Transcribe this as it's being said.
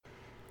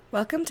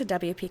Welcome to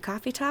WP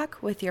Coffee Talk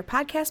with your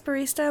podcast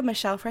barista,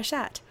 Michelle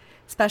Frechette.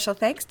 Special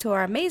thanks to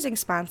our amazing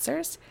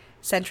sponsors,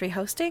 Century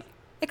Hosting,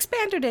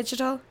 Expander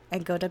Digital,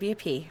 and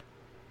GoWP.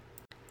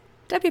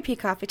 WP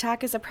Coffee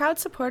Talk is a proud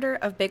supporter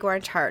of Big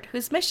Orange Heart,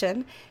 whose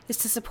mission is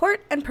to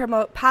support and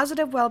promote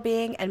positive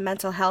well-being and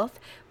mental health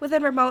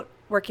within remote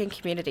working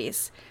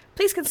communities.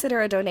 Please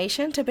consider a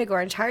donation to Big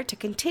Orange Heart to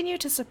continue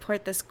to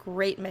support this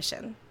great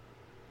mission.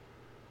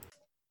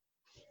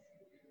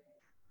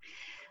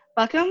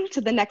 Welcome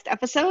to the next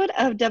episode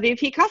of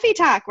WP Coffee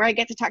Talk, where I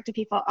get to talk to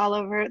people all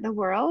over the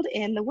world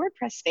in the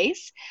WordPress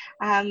space,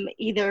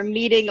 either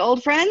meeting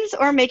old friends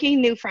or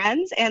making new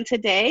friends. And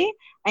today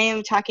I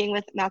am talking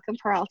with Malcolm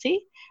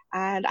Peralty,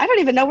 and I don't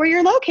even know where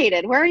you're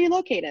located. Where are you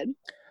located?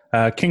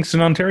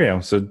 Kingston,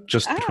 Ontario. So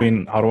just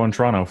between Ottawa and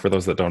Toronto, for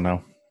those that don't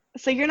know.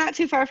 So you're not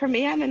too far from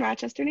me. I'm in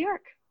Rochester, New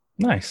York.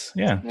 Nice.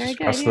 Yeah, Very just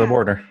good, across the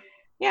border.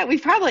 Yeah,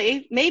 we've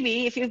probably,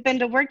 maybe, if you've been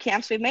to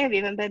WordCamps, we may have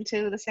even been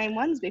to the same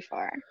ones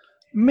before.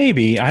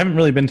 Maybe. I haven't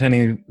really been to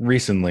any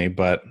recently,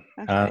 but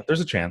there's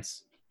a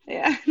chance.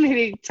 Yeah,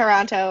 maybe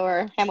Toronto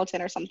or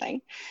Hamilton or something.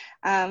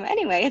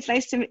 Anyway, it's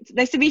nice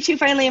to meet you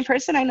finally in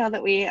person. I know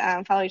that we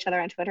follow each other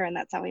on Twitter, and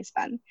that's always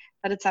fun.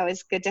 But it's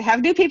always good to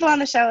have new people on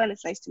the show, and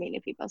it's nice to meet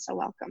new people. So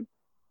welcome.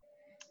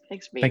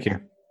 Thanks for being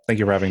here. Thank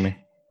you for having me.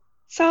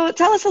 So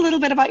tell us a little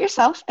bit about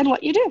yourself and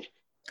what you do.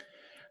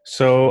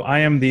 So I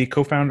am the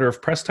co-founder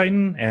of Press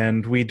Titan,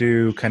 and we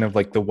do kind of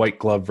like the white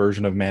glove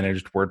version of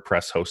managed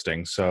WordPress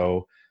hosting.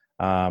 So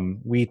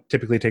we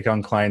typically take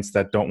on clients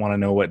that don't want to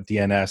know what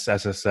DNS,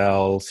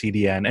 SSL,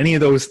 CDN, any of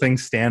those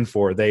things stand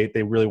for. They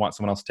really want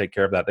someone else to take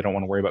care of that. They don't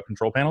want to worry about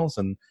control panels,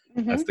 and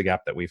that's the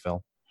gap that we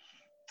fill.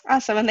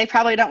 Awesome. And they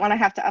probably don't want to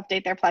have to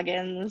update their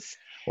plugins.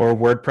 Or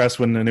WordPress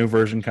when the new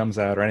version comes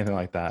out or anything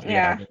like that.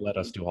 Yeah. Let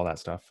us do all that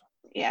stuff.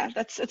 Yeah,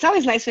 it's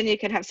always nice when you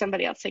can have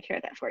somebody else take care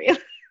of that for you.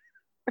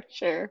 For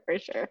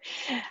sure.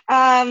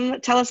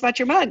 Tell us about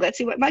your mug. Let's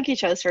see what mug you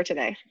chose for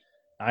today.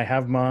 I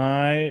have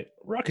my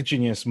Rocket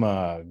Genius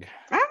mug.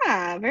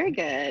 Very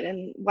good.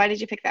 And why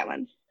did you pick that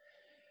one?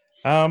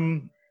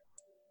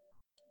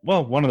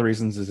 Well, one of the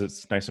reasons is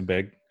it's nice and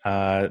big.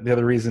 The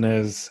other reason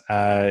is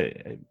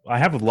I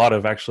have a lot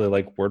of actually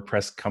like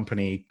WordPress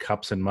company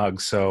cups and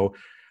mugs. So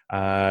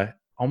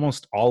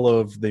almost all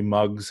of the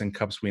mugs and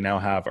cups we now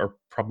have are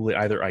probably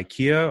either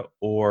IKEA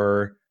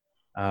or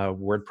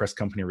WordPress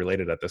company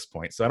related at this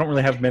point. So I don't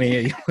really have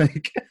many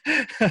like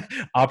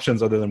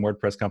options other than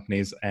WordPress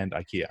companies and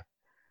IKEA.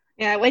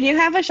 Yeah, when you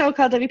have a show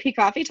called WP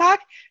Coffee Talk,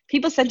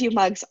 people send you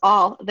mugs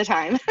all the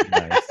time.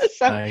 Nice.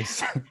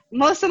 Nice.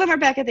 Most of them are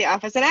back at the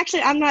office. And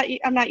actually, I'm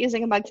not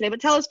using a mug today. But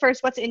tell us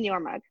first, what's in your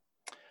mug?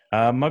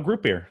 Mug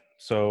root beer.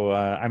 So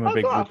I'm a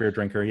big root beer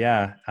drinker.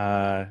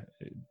 Yeah,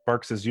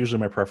 Barks is usually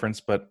my preference,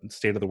 but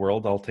state of the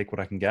world, I'll take what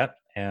I can get.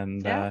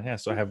 And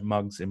so I have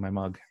mugs in my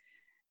mug.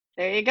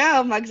 There you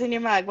go, mugs in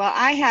your mug. Well,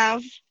 I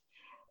have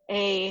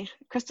a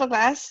crystal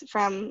glass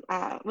from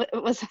I'm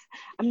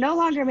no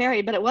longer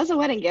married, but it was a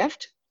wedding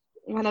gift.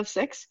 One of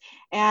 6,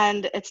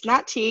 and it's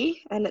not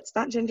tea and it's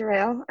not ginger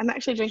ale. I'm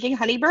actually drinking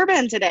honey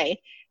bourbon today.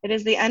 It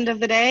is the end of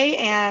the day,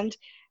 and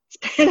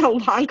it's been a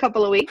long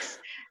couple of weeks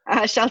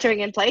sheltering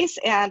in place,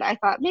 and I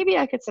thought maybe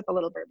I could sip a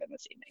little bourbon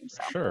this evening.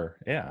 So. Sure,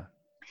 yeah.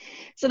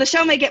 So the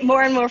show may get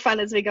more and more fun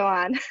as we go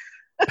on.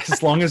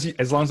 as long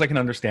as I can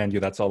understand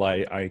you, that's all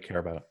I care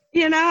about.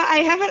 You know, I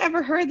haven't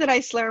ever heard that I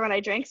slur when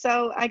I drink,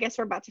 so I guess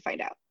we're about to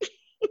find out.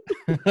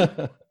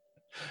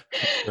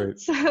 Right.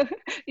 So,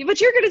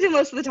 but you're going to do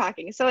most of the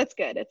talking, so it's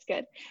good.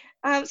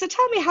 So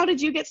tell me, how did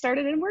you get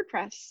started in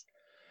WordPress?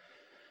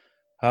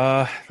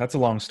 That's a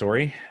long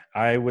story.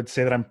 I would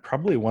say that I'm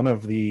probably one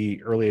of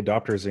the early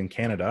adopters in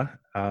Canada.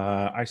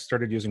 I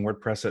started using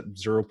WordPress at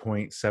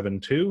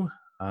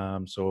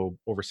 0.72, so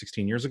over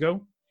 16 years ago.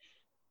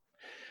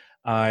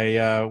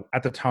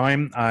 At the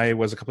time, I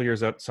was a couple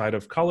years outside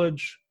of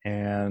college,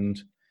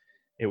 and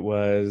it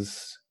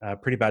was a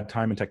pretty bad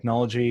time in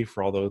technology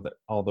for all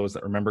those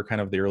that remember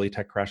kind of the early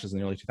tech crashes in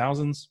the early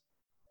 2000s.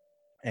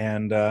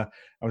 And I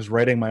was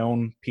writing my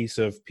own piece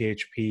of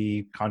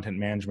PHP content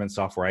management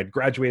software. I'd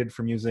graduated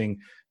from using,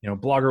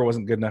 Blogger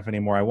wasn't good enough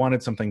anymore. I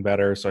wanted something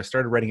better, so I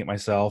started writing it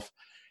myself.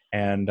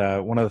 And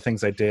one of the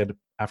things I did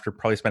after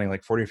probably spending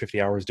like 40 or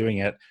 50 hours doing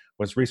it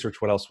was research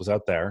what else was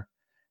out there.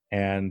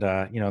 And,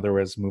 there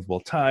was Movable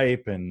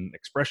Type and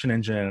Expression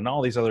Engine and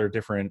all these other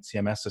different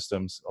CMS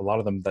systems, a lot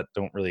of them that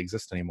don't really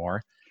exist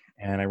anymore.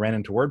 And I ran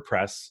into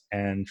WordPress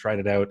and tried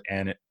it out,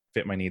 and it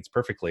fit my needs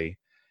perfectly.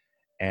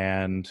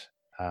 And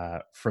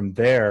from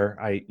there,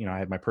 I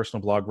had my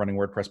personal blog running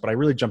WordPress, but I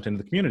really jumped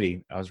into the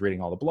community. I was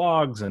reading all the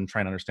blogs and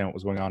trying to understand what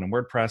was going on in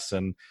WordPress,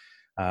 and,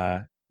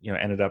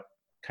 ended up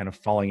kind of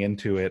falling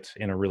into it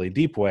in a really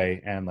deep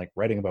way and like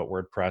writing about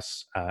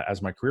WordPress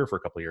as my career for a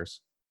couple of years.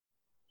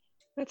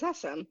 That's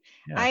awesome.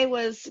 Yeah. I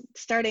was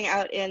starting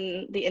out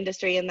in the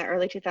industry in the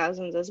early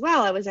 2000s as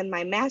well. I was in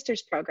my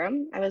master's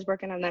program. I was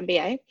working on an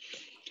MBA.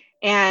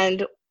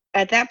 And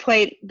at that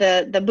point,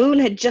 the boom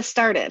had just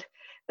started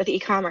with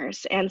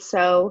e-commerce. And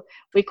so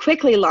we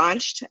quickly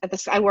launched,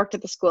 I worked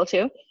at the school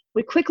too,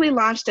 we quickly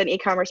launched an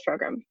e-commerce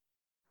program.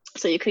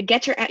 So you could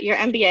get your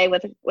MBA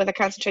with a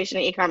concentration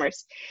in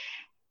e-commerce.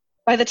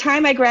 By the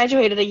time I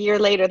graduated a year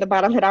later, the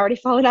bottom had already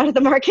fallen out of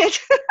the market.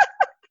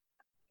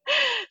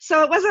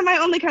 So it wasn't my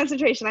only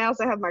concentration. I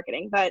also have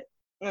marketing, but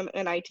in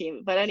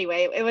IT. But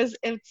anyway,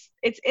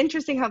 it's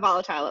interesting how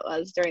volatile it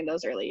was during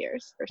those early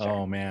years, for sure.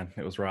 Oh man,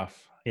 it was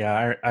rough.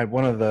 Yeah, I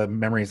one of the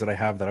memories that I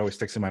have that always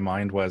sticks in my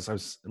mind was I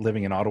was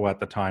living in Ottawa at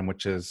the time,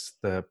 which is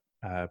the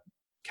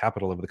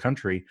capital of the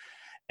country,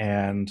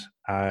 and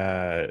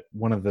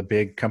one of the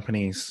big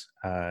companies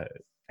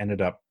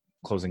ended up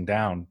closing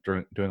down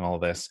during doing all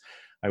of this.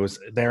 I was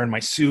there in my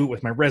suit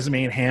with my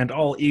resume in hand,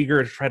 all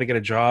eager to try to get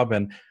a job,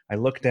 and I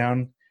look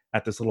down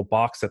at this little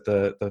box that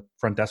the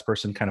front desk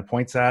person kind of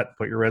points at,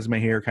 put your resume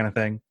here kind of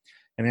thing.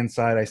 And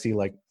inside I see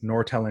like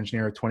Nortel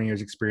engineer, 20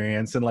 years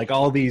experience, and like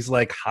all these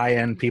like high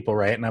end people,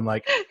 right? And I'm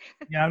like,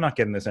 yeah, I'm not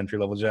getting this entry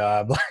level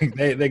job. Like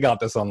they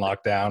got this on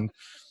lockdown.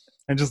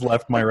 And just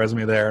left my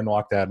resume there and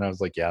walked out. And I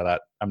was like, yeah,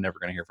 that I'm never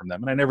going to hear from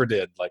them. And I never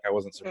did. Like I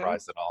wasn't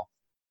surprised at all.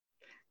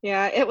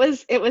 Yeah, it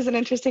was an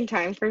interesting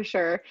time for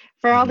sure.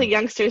 For all the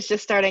youngsters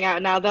just starting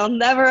out now, they'll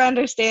never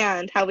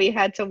understand how we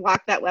had to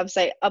walk that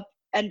website up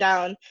and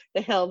down the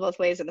hill both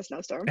ways in a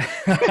snowstorm.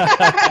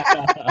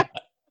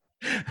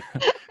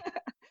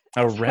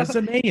 A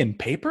resume in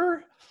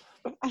paper?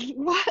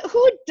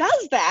 Who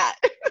does that?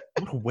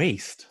 What a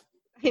waste.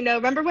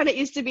 Remember when it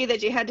used to be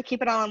that you had to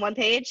keep it all on one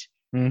page?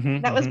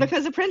 That was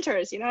because of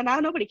printers. Now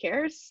nobody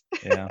cares.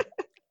 Yeah.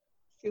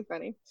 Too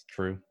funny. It's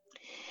true.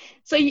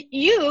 So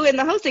you in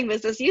the hosting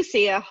business, you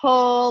see a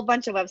whole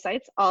bunch of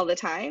websites all the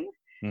time.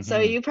 So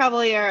you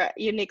probably are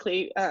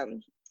uniquely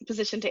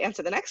positioned to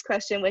answer the next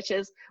question, which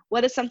is,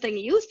 what is something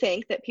you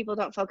think that people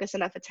don't focus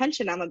enough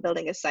attention on when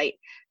building a site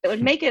that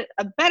would make it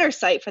a better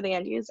site for the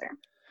end user?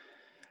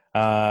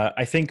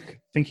 I think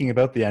thinking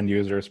about the end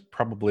user is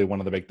probably one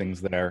of the big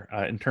things there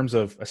in terms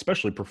of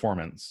especially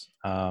performance.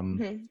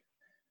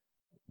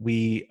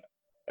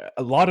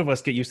 A lot of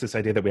us get used to this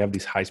idea that we have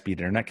these high-speed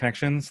internet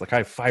connections. Like I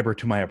have fiber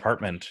to my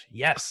apartment.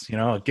 Yes, a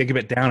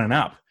gigabit down and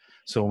up.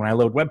 So when I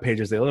load web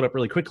pages, they load up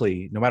really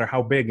quickly, no matter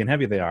how big and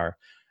heavy they are.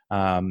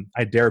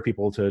 I dare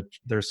people to,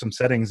 there's some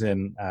settings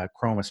in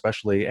Chrome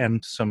especially,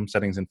 and some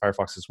settings in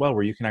Firefox as well,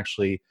 where you can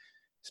actually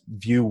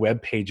view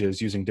web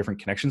pages using different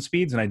connection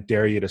speeds. And I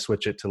dare you to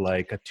switch it to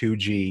like a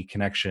 2G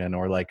connection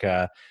or like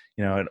an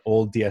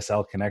old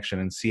DSL connection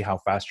and see how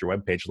fast your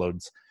web page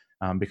loads.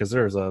 Because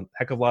there's a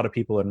heck of a lot of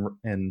people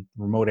in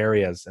remote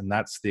areas, and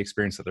that's the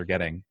experience that they're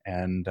getting.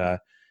 And it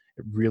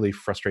really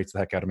frustrates the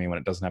heck out of me when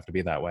it doesn't have to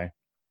be that way.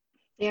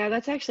 Yeah,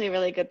 that's actually a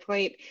really good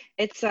point.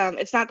 It's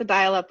not the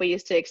dial-up we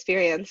used to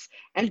experience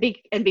and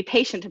be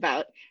patient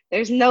about.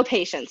 There's no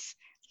patience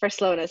for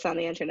slowness on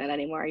the internet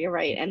anymore. You're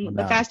right. And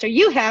the faster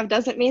you have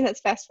doesn't mean it's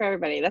fast for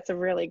everybody. That's a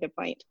really good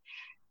point.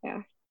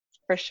 Yeah,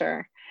 for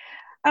sure.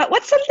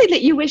 What's something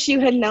that you wish you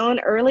had known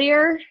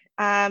earlier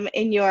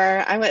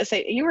I would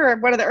say you were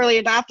one of the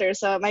early adopters,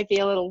 so it might be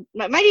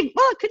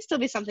it could still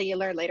be something you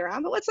learned later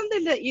on, but what's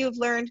something that you've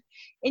learned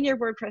in your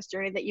WordPress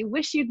journey that you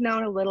wish you'd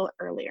known a little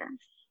earlier?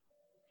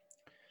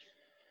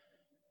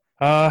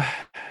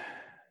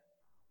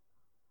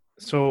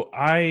 So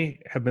I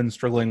have been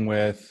struggling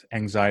with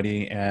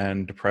anxiety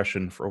and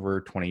depression for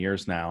over 20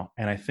 years now.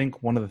 And I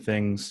think one of the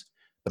things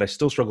that I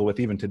still struggle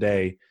with even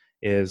today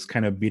is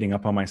kind of beating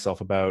up on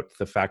myself about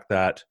the fact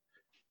that,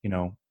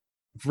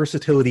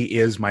 versatility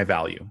is my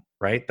value,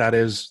 right? That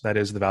is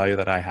the value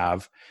that I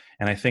have.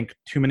 And I think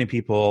too many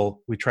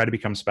people, we try to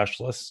become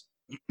specialists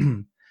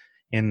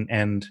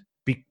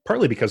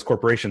partly because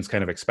corporations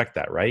kind of expect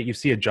that, right? You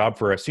see a job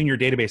for a senior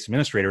database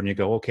administrator and you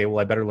go, okay, well,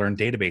 I better learn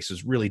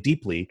databases really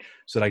deeply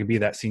so that I can be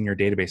that senior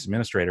database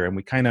administrator. And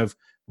we kind of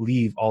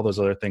leave all those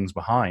other things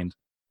behind.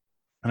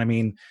 And I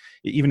mean,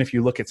 even if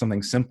you look at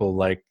something simple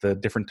like the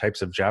different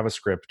types of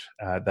JavaScript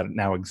that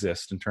now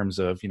exist in terms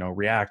of,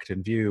 React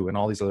and Vue and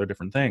all these other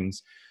different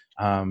things,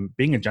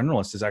 being a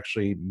generalist is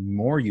actually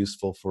more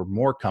useful for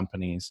more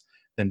companies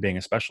than being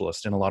a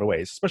specialist in a lot of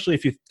ways, especially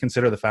if you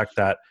consider the fact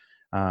that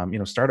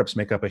startups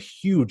make up a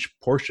huge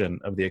portion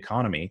of the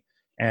economy,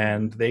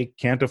 and they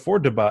can't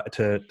afford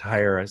to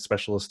hire a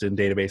specialist in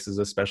databases,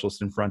 a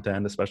specialist in front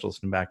end, a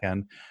specialist in back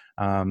end.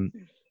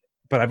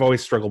 But I've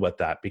always struggled with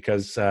that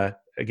because,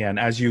 again,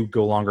 as you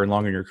go longer and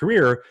longer in your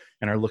career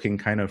and are looking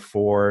kind of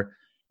for,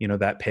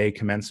 that pay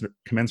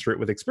commensurate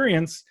with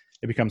experience,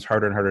 it becomes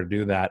harder and harder to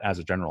do that as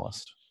a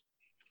generalist.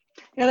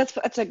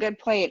 That's a good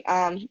point.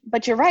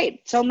 But you're right.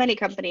 So many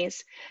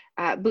companies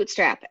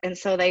bootstrap, and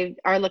so they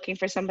are looking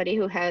for somebody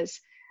who has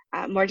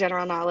more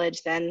general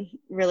knowledge than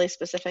really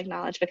specific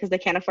knowledge because they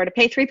can't afford to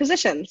pay 3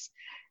 positions.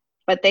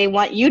 But they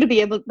want you to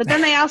be able. But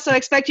then they also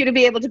expect you to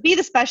be able to be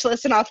the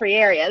specialist in all 3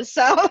 areas.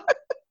 So,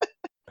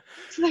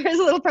 so there's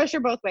a little pressure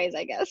both ways,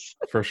 I guess.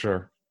 For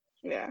sure.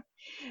 Yeah.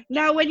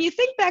 Now, when you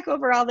think back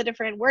over all the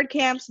different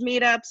WordCamps,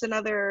 meetups, and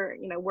other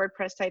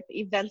WordPress type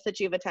events that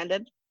you've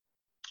attended,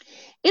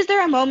 is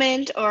there a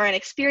moment or an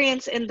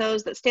experience in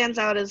those that stands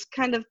out as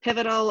kind of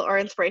pivotal or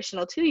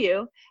inspirational to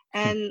you?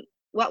 And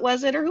what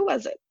was it or who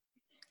was it?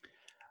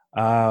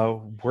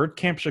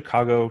 WordCamp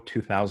Chicago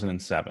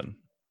 2007.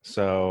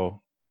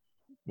 So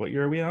what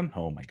year are we on?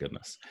 Oh my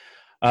goodness.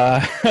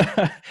 I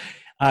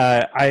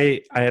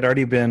had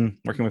already been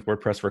working with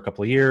WordPress for a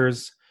couple of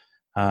years.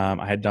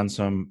 I had done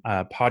some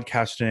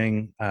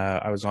podcasting.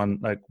 I was on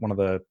like one of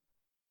the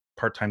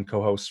part-time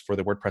co-hosts for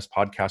the WordPress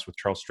podcast with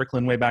Charles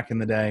Strickland way back in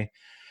the day.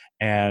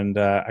 And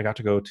I got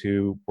to go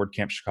to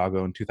WordCamp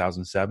Chicago in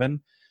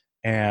 2007.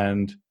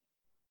 And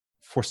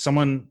for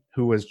someone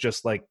who was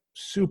just like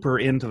super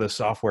into the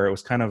software, it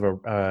was kind of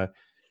a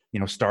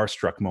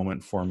starstruck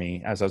moment for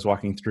me as I was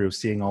walking through,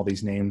 seeing all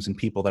these names and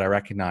people that I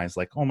recognized,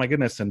 like, oh my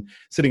goodness, and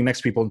sitting next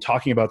to people and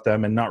talking about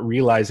them and not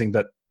realizing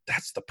that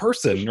that's the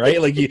person,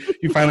 right? Like you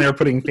finally are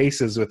putting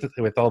faces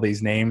with all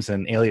these names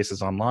and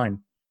aliases online.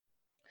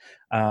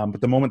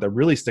 But the moment that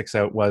really sticks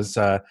out was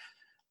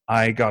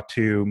I got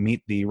to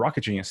meet the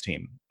Rocket Genius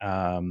team.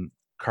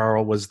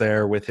 Carl was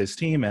there with his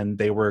team, and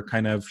they were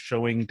kind of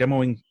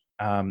demoing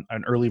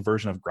an early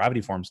version of Gravity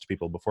Forms to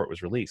people before it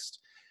was released.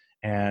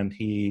 And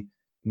he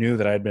knew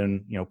that I'd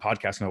been,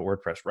 podcasting about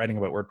WordPress, writing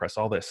about WordPress,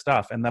 all this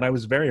stuff, and that I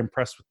was very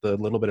impressed with the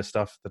little bit of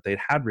stuff that they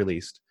had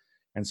released.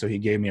 And so he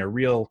gave me a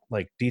real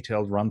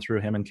detailed run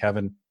through, him and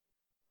Kevin.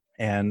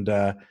 And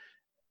I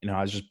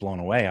was just blown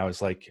away. I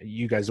was like,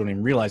 you guys don't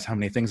even realize how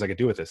many things I could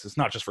do with this. It's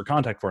not just for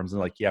contact forms.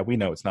 And like, yeah, we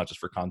know it's not just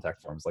for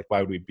contact forms. Like,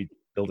 why would we be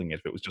building it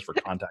if it was just for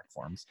contact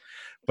forms?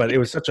 But it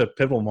was such a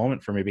pivotal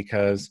moment for me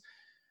because,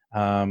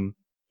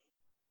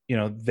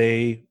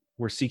 they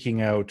were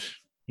seeking out,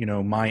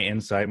 my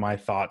insight, my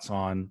thoughts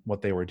on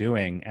what they were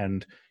doing.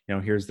 And,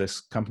 here's this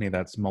company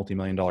that's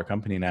multi-million-dollar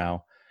company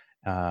now.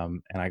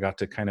 And I got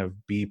to kind of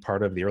be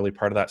part of the early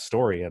part of that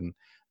story. And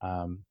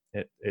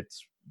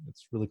it's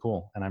really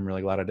cool. And I'm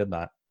really glad I did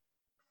that.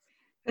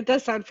 It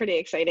does sound pretty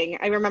exciting.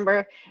 I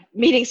remember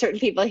meeting certain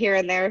people here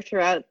and there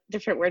throughout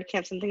different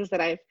WordCamps and things that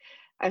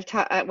I've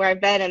taught where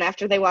I've been, and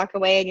after they walk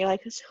away and you're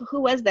like,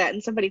 who was that?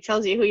 And somebody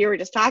tells you who you were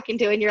just talking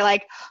to, and you're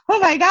like, oh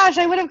my gosh,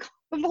 I would have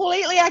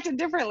completely acted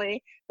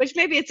differently, which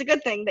maybe it's a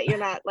good thing that you're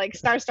not like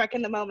starstruck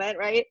in the moment,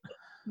 right?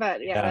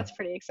 But yeah. That's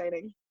pretty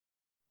exciting.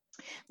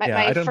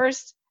 My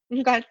first,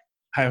 go ahead.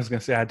 I was going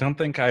to say, I don't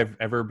think I've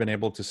ever been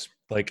able to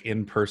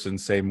in person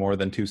say more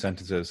than 2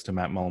 sentences to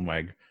Matt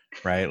Mullenweg,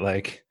 right?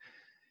 Like,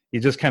 you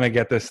just kind of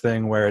get this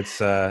thing where it's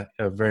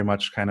very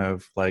much kind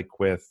of like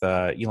with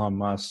Elon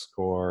Musk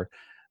or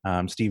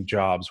Steve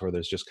Jobs, where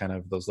there's just kind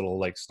of those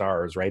little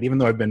stars, right? Even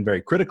though I've been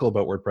very critical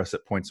about WordPress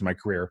at points in my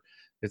career,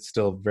 it's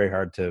still very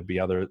hard to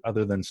be other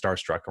than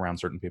starstruck around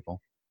certain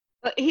people.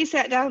 Well, he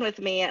sat down with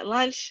me at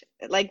lunch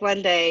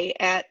one day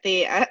at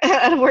the at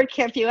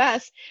WordCamp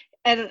US,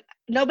 and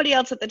nobody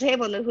else at the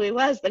table knew who he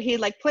was, but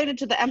he pointed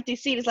to the empty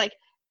seat. He's like,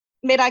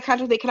 made eye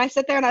contact with me. Can I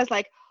sit there? And I was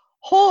like,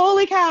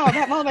 holy cow,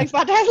 Matt Mullenweg's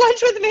about to have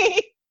lunch with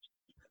me.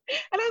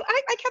 And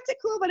I kept it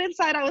cool, but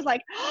inside I was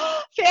like,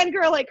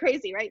 fangirl like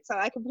crazy, right? So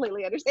I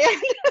completely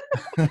understand.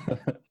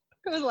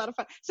 It was a lot of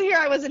fun. So here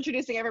I was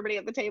introducing everybody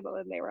at the table,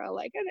 and they were all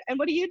like, and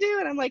what do you do?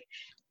 And I'm like,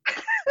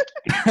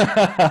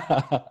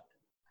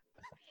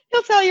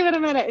 he'll tell you in a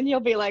minute, and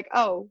you'll be like,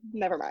 oh,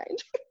 never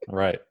mind.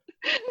 Right.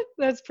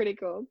 That's pretty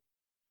cool.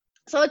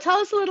 So tell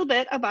us a little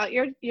bit about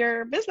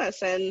your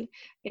business and,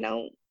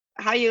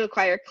 how you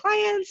acquire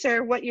clients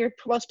or what you're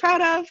most proud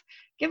of.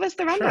 Give us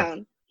the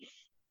rundown. Sure.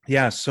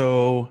 Yeah.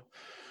 So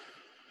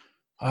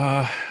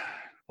a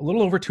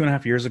little over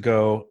 2.5 years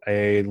ago,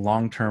 a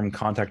long-term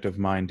contact of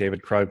mine,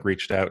 David Krug,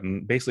 reached out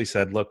and basically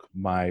said, look,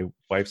 my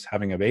wife's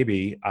having a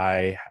baby.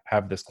 I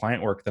have this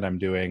client work that I'm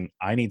doing.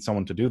 I need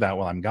someone to do that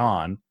while I'm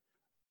gone.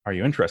 Are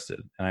you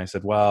interested? And I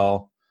said,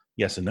 well,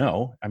 yes and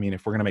no. I mean,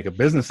 if we're going to make a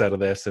business out of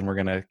this and we're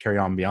going to carry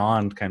on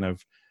beyond kind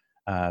of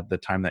the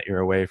time that you're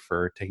away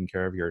for taking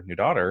care of your new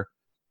daughter,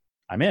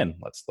 I'm in.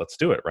 Let's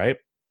do it, right?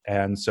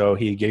 And so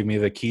he gave me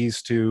the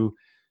keys to,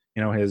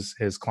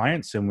 his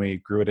clients, and we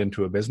grew it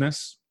into a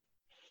business.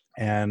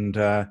 And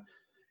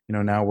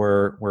now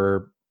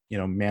we're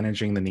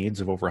managing the needs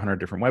of over 100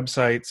 different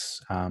websites,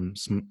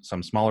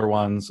 some smaller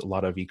ones, a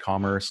lot of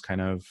e-commerce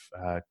kind of.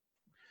 A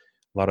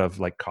lot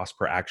of cost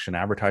per action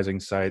advertising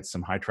sites,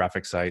 some high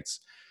traffic sites.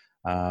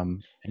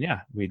 And yeah,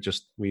 we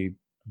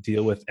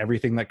deal with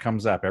everything that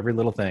comes up, every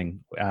little thing.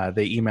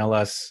 They email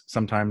us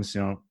sometimes,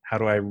 how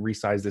do I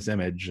resize this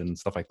image and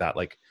stuff like that.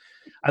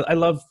 I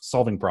love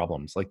solving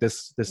problems like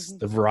this. Mm-hmm.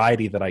 The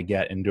variety that I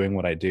get in doing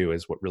what I do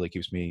is what really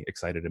keeps me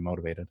excited and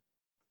motivated.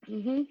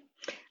 Mm-hmm.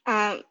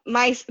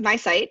 My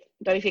site,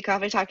 WP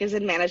Coffee Talk, is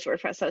in managed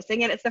WordPress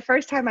hosting, and it's the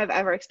first time I've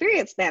ever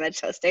experienced managed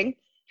hosting.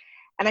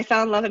 And I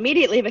fell in love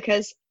immediately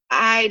because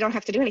I don't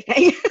have to do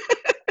anything.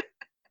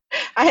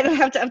 I don't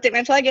have to update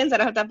my plugins. I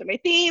don't have to update my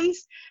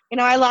themes.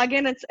 I log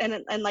in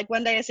and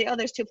one day I say, oh,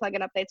 there's 2 plugin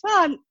updates.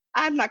 Well,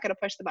 I'm not going to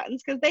push the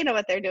buttons because they know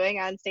what they're doing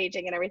on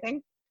staging and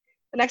everything.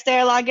 The next day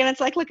I log in, it's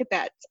like, look at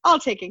that. It's all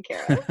taken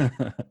care of.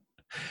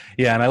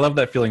 Yeah. And I love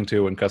that feeling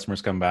too, when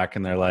customers come back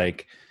and they're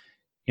like,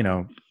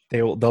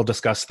 they'll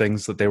discuss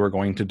things that they were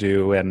going to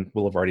do and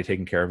we'll have already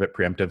taken care of it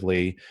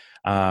preemptively.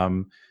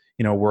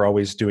 We're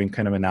always doing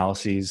kind of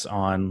analyses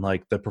on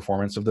the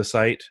performance of the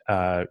site.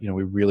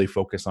 We really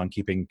focus on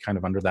keeping kind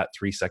of under that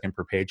 3 second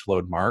per page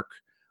load mark.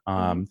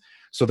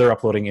 So they're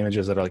uploading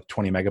images that are like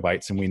 20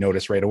 megabytes, and we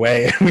notice right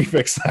away, and we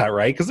fix that,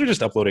 right? Because they're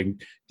just uploading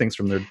things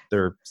from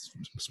their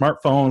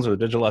smartphones or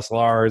digital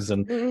SLRs,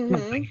 and not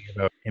thinking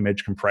about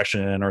image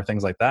compression or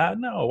things like that.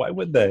 No, why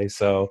would they?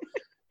 So,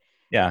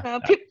 yeah.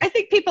 I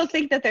think people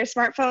think that their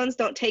smartphones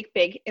don't take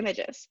big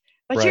images,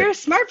 but Right. your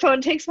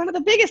smartphone takes one of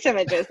the biggest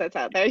images that's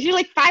out there. It's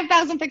usually like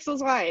 5,000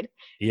 pixels wide.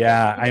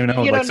 Yeah, I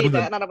know. You Like don't need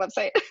that on a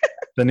website.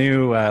 the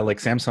new like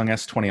Samsung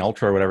S20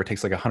 Ultra or whatever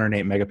takes like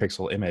 108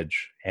 megapixel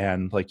image,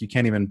 and like you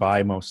can't even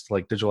buy most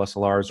like digital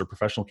SLRs or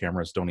professional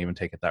cameras don't even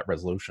take at that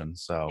resolution.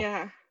 So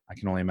Yeah. I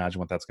can only imagine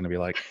what that's going to be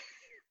like.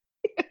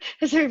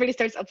 As everybody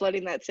starts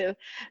uploading that to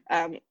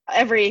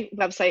every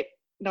website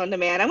known to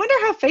man. I wonder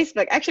how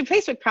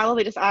Facebook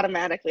probably just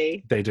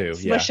automatically They do,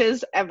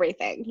 smushes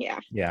everything.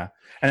 Yeah,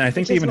 and I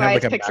think they even have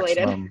like a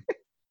maximum.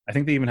 I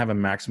think they even have a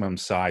maximum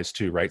size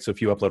too, right? So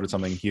if you uploaded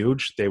something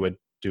huge, they would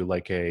do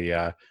like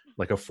a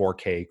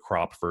 4K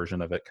crop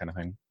version of it, kind of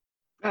thing.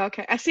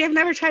 Okay, I see. I've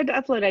never tried to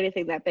upload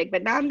anything that big,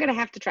 but now I'm gonna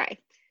have to try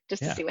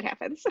just to see what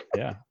happens.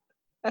 Yeah.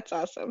 That's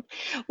awesome.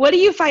 What do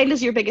you find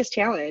is your biggest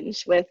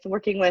challenge with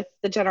working with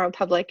the general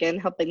public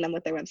and helping them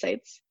with their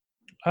websites?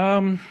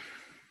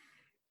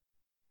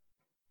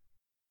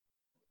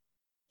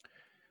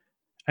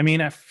 I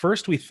mean, at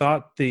first we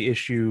thought the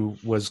issue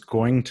was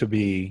going to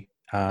be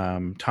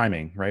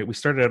timing, right? We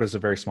started out as a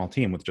very small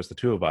team with just the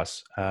two of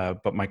us,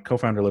 but my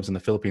co-founder lives in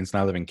the Philippines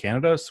and I live in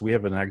Canada, so we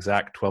have an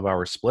exact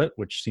 12-hour split,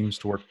 which seems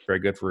to work very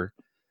good for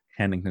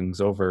handing things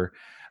over.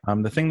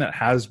 The thing that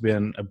has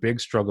been a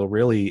big struggle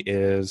really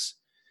is,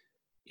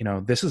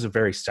 this is a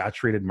very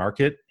saturated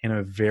market in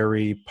a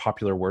very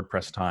popular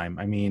WordPress time.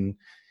 I mean,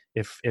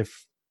 if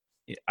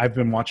I've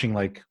been watching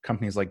like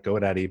companies like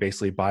GoDaddy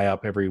basically buy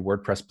up every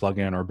WordPress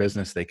plugin or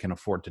business they can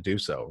afford to do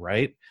so,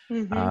 right?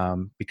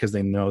 Because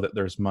they know that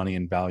there's money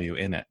and value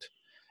in it.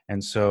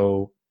 And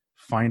so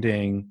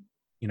finding,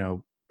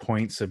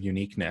 points of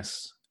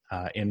uniqueness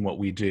in what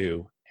we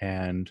do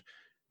and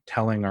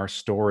telling our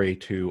story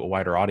to a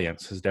wider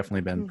audience has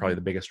definitely been probably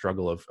the biggest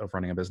struggle of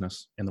running a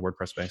business in the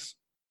WordPress space.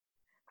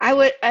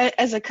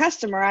 As a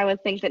customer, I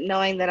would think that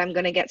knowing that I'm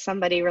going to get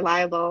somebody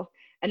reliable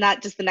and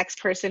not just the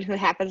next person who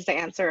happens to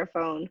answer a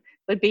phone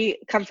would be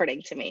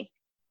comforting to me.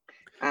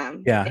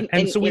 In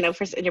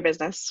your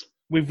business.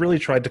 We've really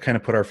tried to kind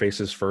of put our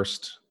faces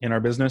first in our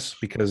business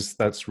because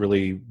that's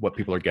really what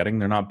people are getting.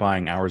 They're not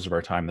buying hours of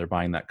our time. They're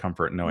buying that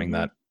comfort knowing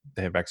that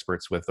they have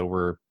experts with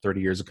over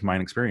 30 years of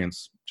combined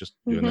experience just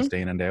doing this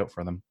day in and day out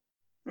for them.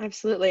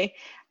 Absolutely.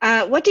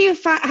 How do you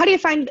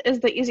find is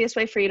the easiest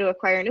way for you to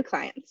acquire new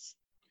clients?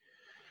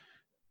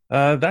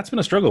 That's been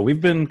a struggle.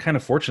 We've been kind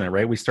of fortunate,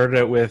 right? We started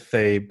out with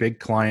a big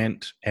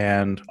client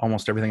and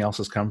almost everything else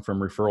has come from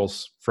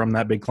referrals from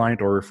that big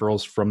client or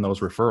referrals from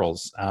those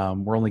referrals.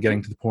 We're only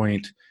getting to the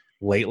point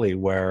lately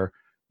where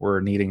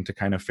we're needing to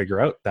kind of figure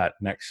out that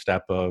next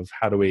step of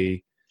how do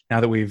we, now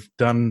that we've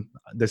done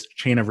this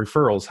chain of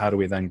referrals, how do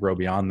we then grow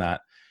beyond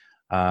that?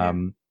 A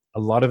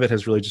lot of it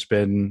has really just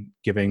been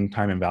giving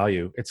time and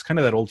value. It's kind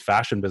of that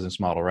old-fashioned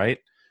business model, right?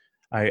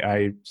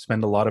 I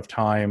spend a lot of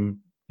time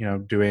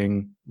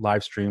doing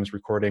live streams,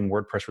 recording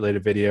WordPress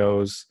related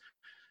videos,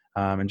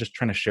 and just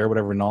trying to share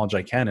whatever knowledge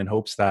I can in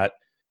hopes that,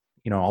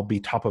 I'll be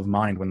top of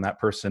mind when that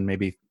person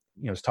maybe,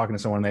 is talking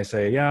to someone and they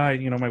say, yeah,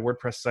 my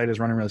WordPress site is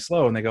running really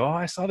slow. And they go, oh,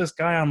 I saw this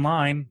guy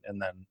online.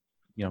 And then,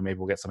 maybe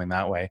we'll get something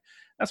that way.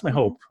 That's my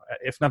hope.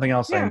 If nothing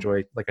else, I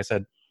enjoy, like I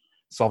said,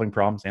 solving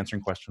problems,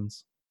 answering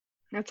questions.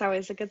 That's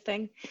always a good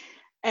thing.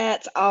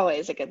 It's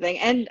always a good thing.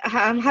 And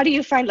how do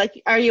you find,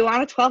 are you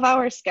on a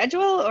 12-hour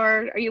schedule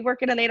or are you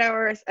working an 8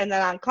 hours and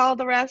then on call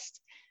the rest?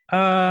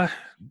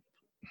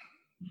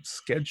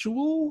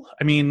 Schedule?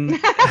 I mean,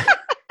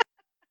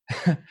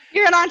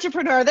 you're an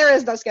entrepreneur. There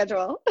is no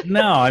schedule.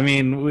 No, I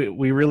mean,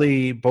 we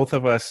really, both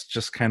of us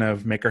just kind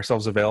of make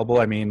ourselves available.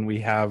 I mean, we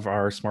have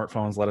our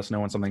smartphones let us know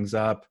when something's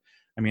up.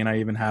 I mean, I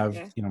even have,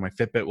 my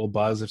Fitbit will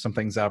buzz if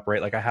something's up,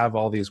 right? Like I have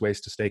all these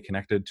ways to stay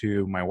connected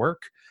to my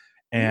work.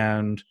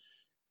 And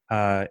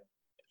I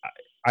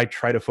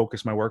try to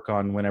focus my work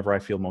on whenever I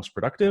feel most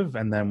productive.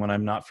 And then when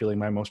I'm not feeling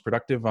my most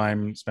productive,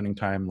 I'm spending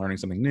time learning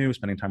something new,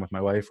 spending time with my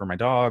wife or my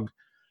dog,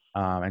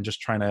 and just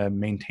trying to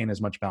maintain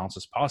as much balance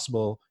as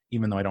possible,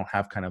 even though I don't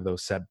have kind of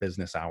those set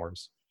business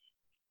hours.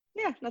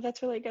 Yeah, no,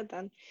 that's really good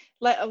then.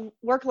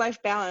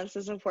 Work-life balance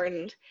is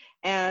important.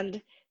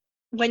 And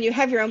when you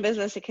have your own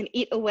business, it can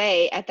eat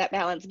away at that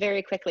balance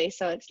very quickly.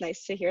 So it's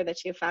nice to hear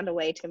that you found a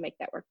way to make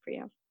that work for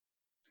you.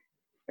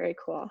 Very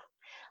cool.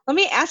 Let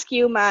me ask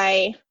you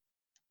my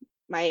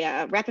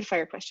rapid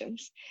fire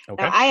questions.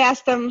 Okay. Now, I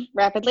ask them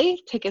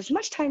rapidly. Take as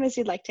much time as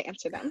you'd like to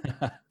answer them.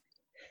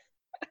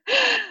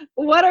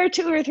 What are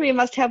 2 or 3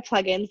 must-have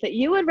plugins that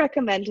you would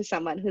recommend to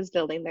someone who's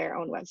building their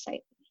own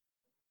website?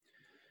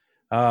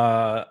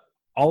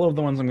 All of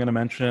the ones I'm going to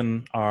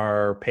mention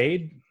are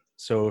paid.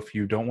 So if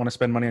you don't want to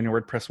spend money on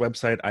your WordPress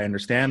website, I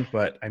understand.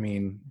 But I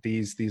mean,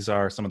 these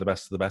are some of the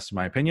best in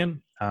my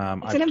opinion.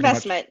 It's an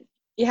investment.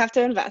 You have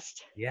to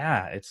invest.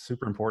 Yeah, it's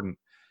super important.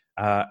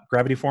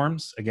 Gravity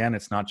Forms, again,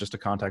 it's not just a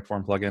contact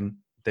form plugin.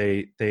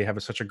 They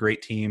have such a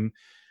great team.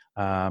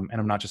 And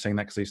I'm not just saying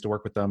that because I used to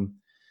work with them.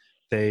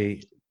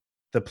 The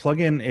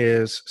plugin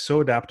is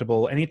so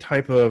adaptable. Any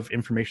type of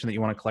information that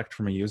you want to collect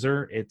from a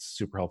user, it's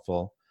super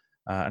helpful.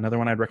 Another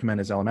one I'd recommend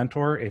is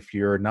Elementor. If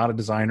you're not a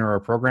designer or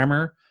a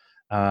programmer,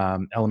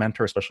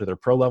 Elementor, especially their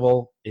pro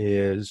level,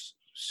 is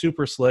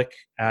super slick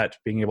at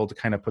being able to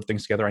kind of put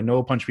things together. I know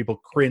a bunch of people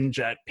cringe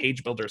at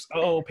page builders.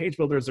 Oh, page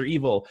builders are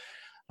evil.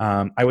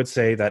 I would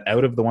say that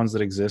out of the ones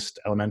that exist,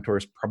 Elementor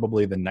is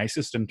probably the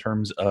nicest in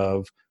terms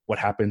of what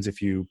happens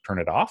if you turn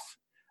it off.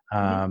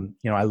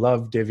 I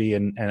love Divi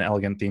and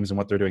Elegant Themes and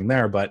what they're doing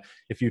there, but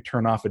if you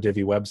turn off a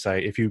Divi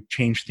website, if you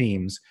change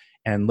themes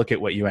and look at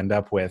what you end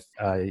up with,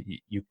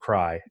 you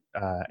cry.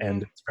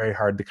 And it's very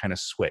hard to kind of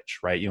switch,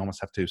 right? You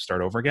almost have to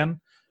start over again.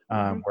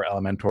 Where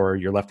Elementor,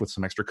 you're left with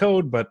some extra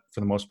code, but for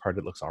the most part,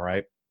 it looks all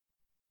right.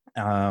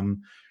 And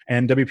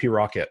WP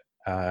Rocket,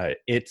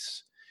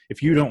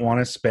 if you don't want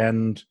to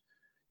spend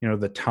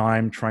the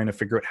time trying to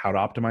figure out how to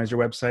optimize your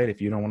website, if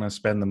you don't want to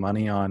spend the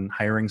money on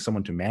hiring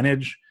someone to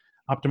manage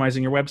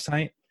optimizing your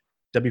website,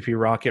 WP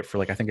Rocket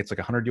for I think it's like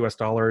 $100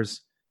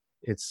 US.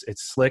 It's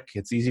slick,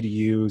 it's easy to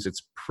use,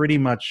 it's pretty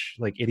much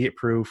like idiot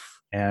proof,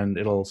 and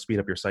it'll speed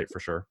up your site for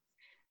sure.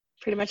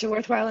 Pretty much a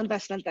worthwhile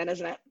investment then,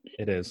 isn't it?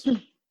 It is.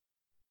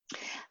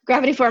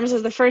 Gravity Forms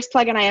is the first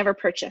plugin I ever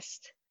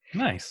purchased.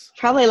 Nice.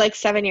 Probably like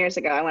 7 years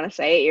ago, I want to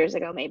say 8 years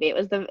ago, maybe.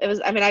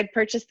 I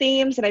purchased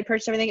themes and I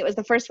purchased everything. It was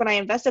the first one I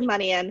invested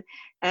money in,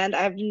 and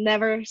I've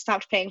never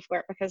stopped paying for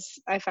it because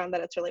I found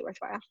that it's really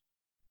worthwhile.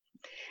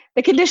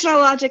 The conditional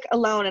logic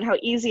alone and how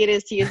easy it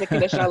is to use the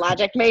conditional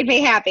logic made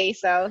me happy.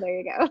 So there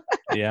you go.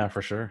 Yeah,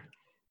 for sure.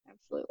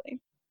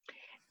 Absolutely.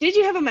 Did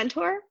you have a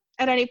mentor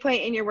at any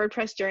point in your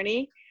WordPress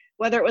journey,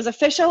 whether it was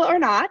official or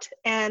not,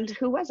 and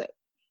who was it?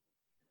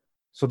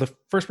 So the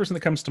first person that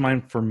comes to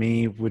mind for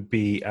me would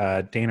be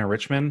Dana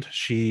Richmond.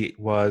 She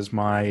was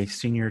my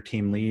senior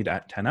team lead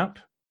at 10up.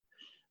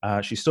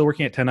 She's still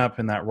working at 10up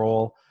in that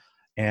role,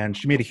 and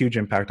she made a huge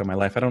impact on my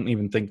life. I don't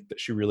even think that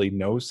she really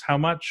knows how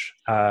much,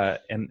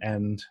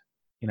 and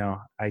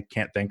I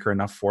can't thank her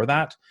enough for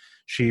that.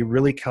 She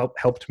really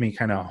helped me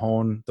kind of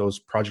hone those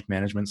project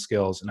management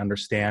skills and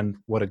understand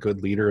what a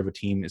good leader of a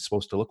team is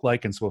supposed to look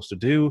like and supposed to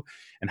do,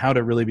 and how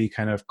to really be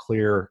kind of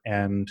clear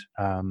and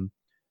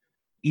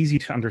easy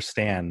to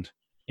understand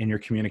in your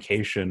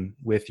communication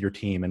with your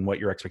team and what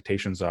your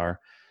expectations are.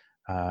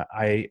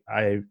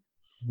 I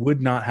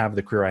would not have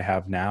the career I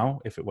have now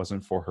if it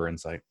wasn't for her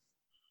insight.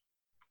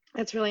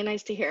 That's really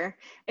nice to hear.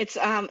 It's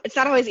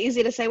not always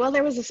easy to say, well,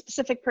 there was a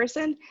specific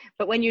person,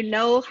 but when you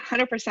know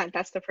 100%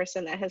 that's the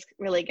person that has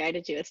really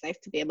guided you, it's nice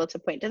to be able to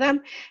point to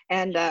them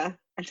and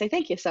say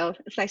thank you. So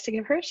it's nice to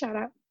give her a shout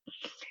out.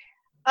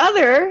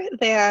 Other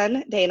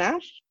than Dana,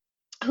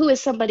 who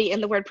is somebody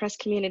in the WordPress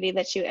community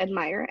that you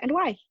admire and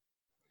why?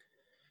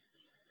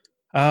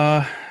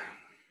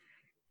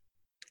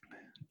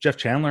 Jeff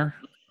Chandler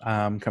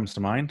comes to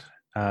mind.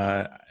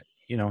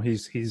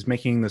 He's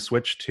making the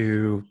switch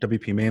to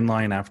WP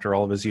Mainline after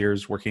all of his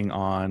years working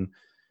on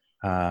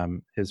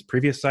his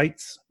previous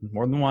sites,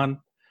 more than one.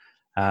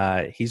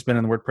 He's been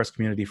in the WordPress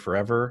community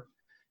forever.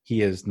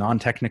 He is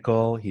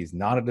non-technical. He's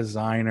not a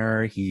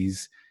designer.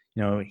 He's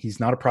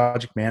not a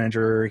project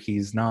manager.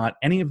 He's not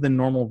any of the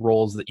normal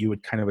roles that you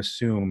would kind of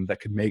assume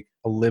that could make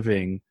a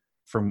living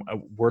from a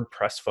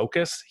WordPress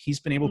focus. He's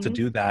been able to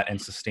do that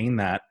and sustain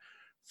that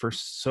for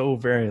so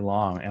very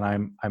long. And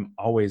I'm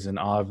always in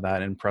awe of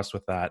that and impressed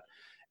with that.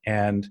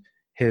 And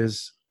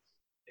his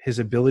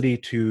ability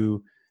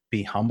to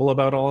be humble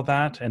about all of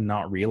that and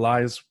not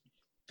realize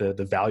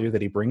the value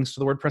that he brings to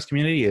the WordPress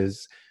community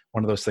is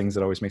one of those things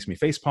that always makes me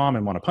facepalm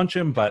and want to punch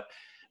him. But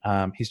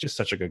he's just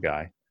such a good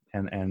guy.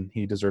 And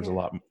he deserves a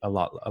lot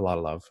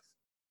of love.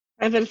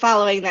 I've been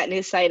following that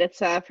news site.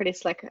 It's pretty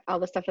slick, all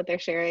the stuff that they're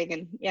sharing.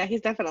 And yeah,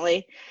 he's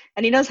definitely,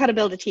 and he knows how to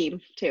build a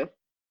team too,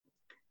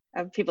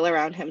 of people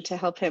around him to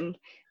help him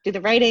do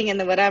the writing and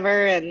the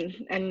whatever,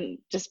 and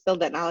just build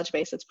that knowledge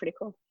base. It's pretty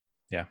cool.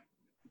 Yeah.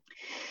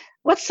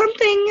 What's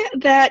something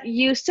that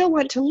you still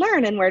want to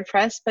learn in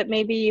WordPress, but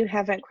maybe you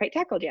haven't quite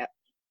tackled yet?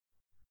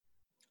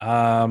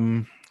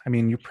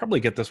 You probably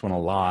get this one a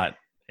lot.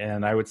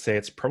 And I would say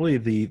it's probably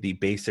the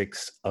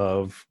basics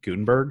of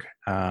Gutenberg.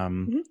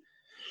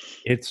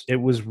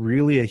 It was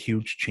really a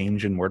huge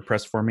change in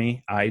WordPress for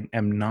me. I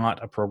am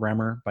not a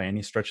programmer by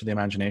any stretch of the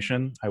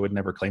imagination. I would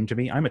never claim to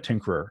be. I'm a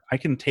tinkerer. I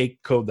can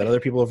take code that other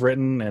people have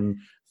written and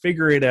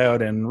figure it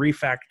out and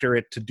refactor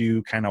it to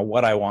do kind of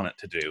what I want it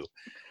to do.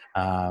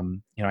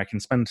 I can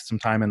spend some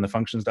time in the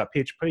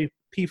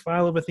functions.php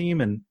file of a theme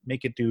and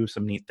make it do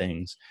some neat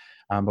things.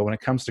 But when it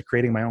comes to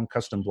creating my own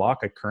custom block,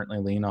 I currently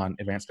lean on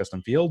advanced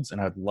custom fields,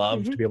 and I'd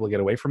love to be able to get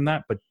away from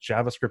that. But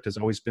JavaScript has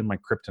always been my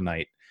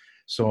kryptonite.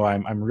 So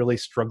I'm really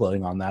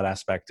struggling on that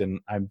aspect, and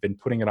I've been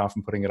putting it off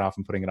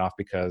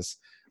because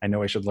I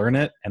know I should learn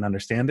it and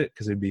understand it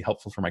because it'd be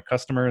helpful for my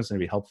customers and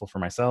it'd be helpful for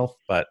myself.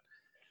 But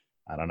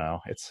I don't know.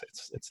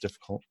 It's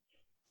difficult.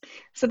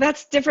 So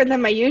that's different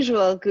than my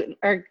usual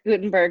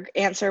Gutenberg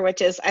answer,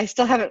 which is I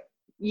still haven't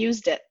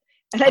used it.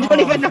 And I don't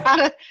even know how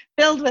to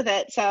build with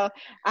it. So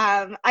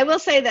I will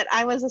say that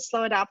I was a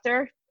slow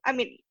adopter. I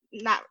mean,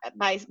 not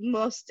by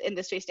most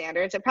industry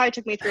standards. It probably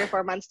took me 3 or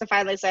 4 months to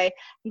finally say,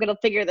 I'm going to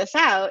figure this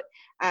out.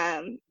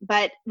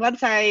 But once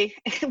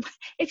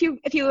if you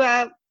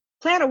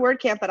plan a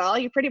WordCamp at all,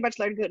 you pretty much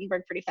learn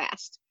Gutenberg pretty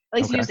fast, at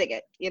least using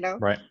it,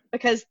 right?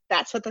 Because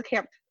that's what the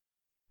camp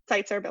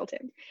sites are built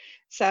in.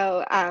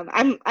 So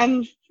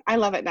I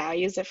love it now. I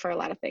use it for a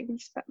lot of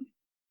things. But.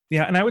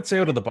 Yeah, and I would say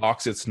out of the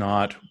box, it's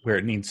not where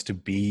it needs to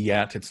be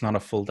yet. It's not a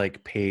full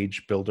like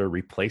page builder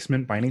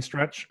replacement by any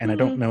stretch, and I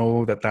don't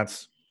know that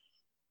that's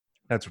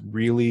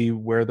really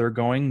where they're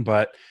going.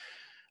 But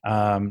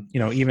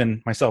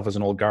even myself as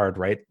an old guard,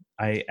 right?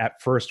 I at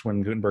first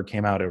when Gutenberg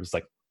came out, it was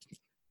like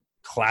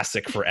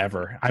classic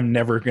forever. I'm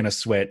never going to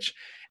switch.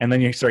 And then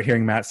you start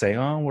hearing Matt say,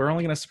 "Oh, we're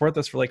only going to support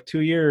this for like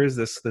 2 years,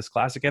 this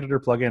classic editor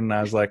plugin." And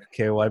I was like,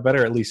 okay, well, I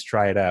better at least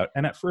try it out.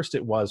 And at first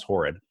it was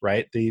horrid,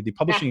 right? The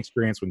publishing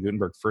experience when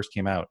Gutenberg first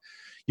came out,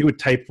 you would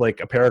type like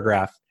a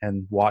paragraph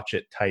and watch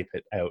it type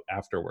it out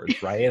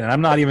afterwards, right? And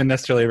I'm not even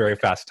necessarily a very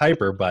fast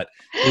typer, but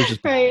it was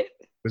just bad.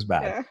 It was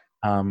bad.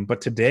 Yeah. But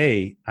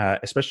today,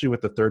 especially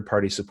with the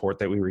third-party support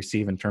that we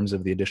receive in terms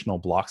of the additional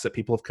blocks that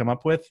people have come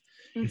up with,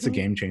 it's a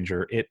game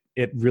changer.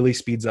 It really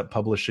speeds up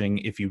publishing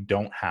if you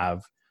don't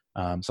have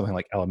something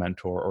like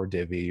Elementor or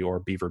Divi or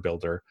Beaver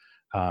Builder.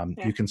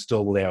 You can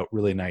still lay out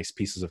really nice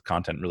pieces of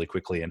content really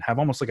quickly and have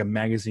almost like a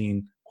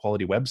magazine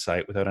quality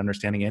website without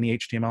understanding any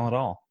HTML at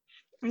all.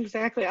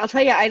 Exactly. I'll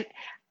tell you,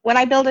 when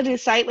I build a new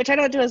site, which I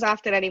don't do as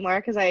often anymore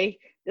because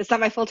it's not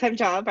my full-time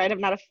job, right? I'm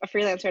not a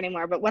freelancer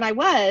anymore. But when I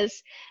was,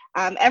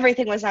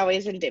 everything was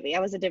always in Divi. I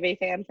was a Divi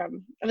fan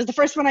it was the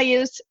first one I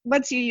used.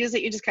 Once you use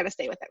it, you just kind of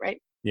stay with it, right?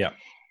 Yeah.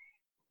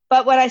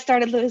 But when I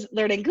started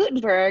learning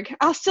Gutenberg,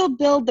 I'll still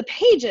build the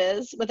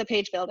pages with a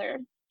page builder.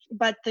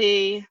 But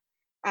the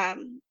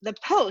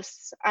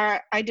posts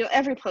I do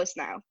every post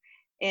now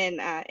in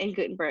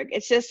Gutenberg.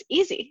 It's just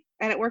easy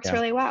and it works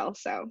really well.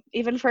 So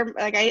even for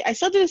like, I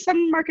still do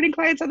some marketing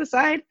clients on the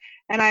side,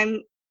 and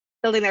I'm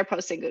building their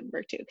posts in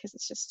Gutenberg too, because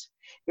it's just,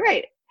 you're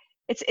right.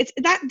 It's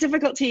not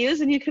difficult to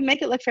use, and you can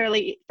make it look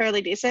fairly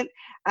decent.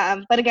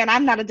 But again,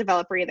 I'm not a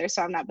developer either,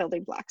 so I'm not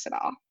building blocks at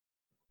all.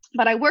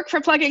 But I work for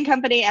a plugin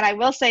company, and I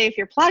will say if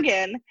your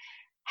plugin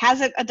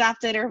hasn't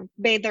adopted or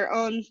made their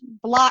own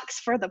blocks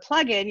for the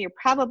plugin, you're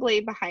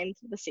probably behind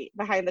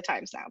the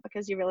times now,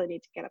 because you really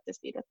need to get up to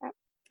speed with that.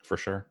 For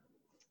sure.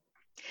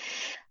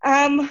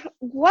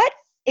 What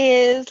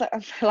is,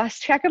 I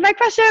lost track of my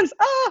questions.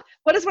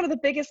 What is one of the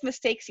biggest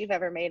mistakes you've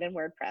ever made in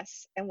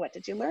WordPress, and what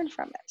did you learn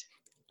from it?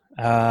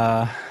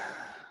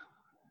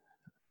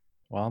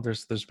 Well,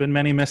 there's been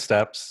many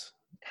missteps.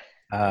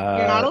 You're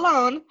not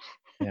alone.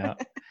 Yeah.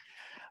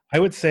 I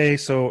would say,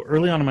 so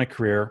early on in my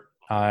career,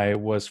 I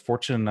was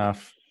fortunate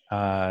enough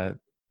that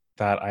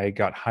I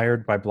got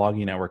hired by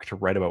Blogging Network to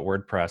write about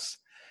WordPress.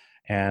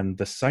 And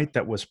the site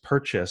that was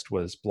purchased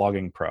was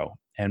Blogging Pro.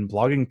 And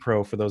Blogging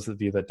Pro, for those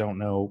of you that don't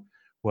know,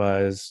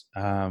 was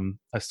a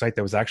site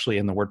that was actually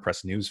in the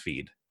WordPress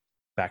newsfeed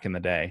back in the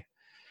day.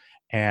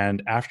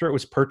 And after it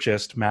was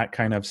purchased, Matt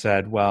kind of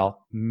said,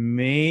 well,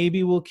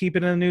 maybe we'll keep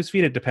it in the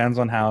newsfeed. It depends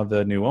on how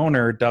the new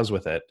owner does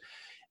with it.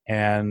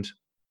 And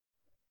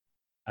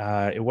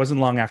it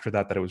wasn't long after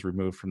that it was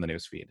removed from the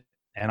newsfeed.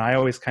 And I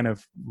always kind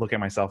of look at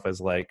myself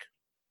as like,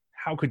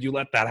 how could you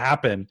let that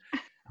happen?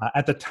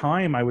 At the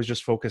time, I was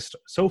just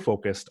so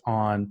focused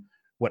on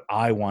what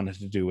I wanted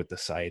to do with the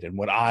site and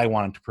what I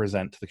wanted to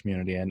present to the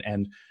community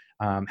and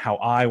how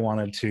I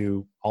wanted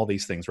to, all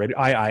these things, right?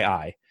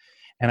 I.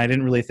 And I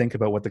didn't really think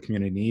about what the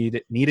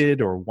community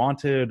needed or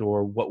wanted,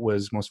 or what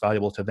was most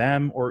valuable to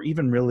them, or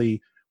even really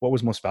what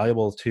was most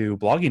valuable to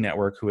Blogging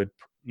Network, who had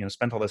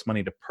spent all this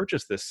money to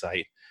purchase this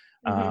site.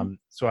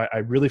 So I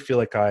really feel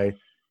like I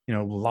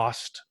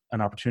lost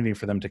an opportunity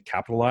for them to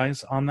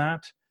capitalize on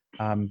that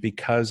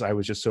because I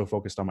was just so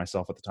focused on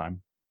myself at the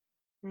time.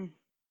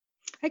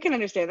 I can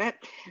understand that.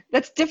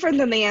 That's different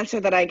than the answer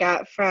that I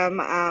got from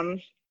now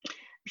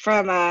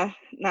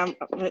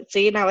let's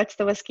see, now it's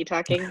the whiskey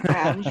talking.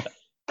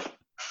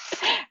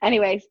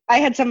 Anyway, I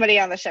had somebody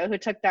on the show who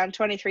took down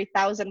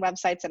 23,000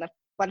 websites in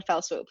one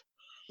fell swoop.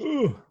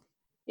 Ooh.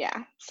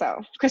 Yeah,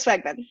 so Chris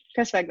Wegman,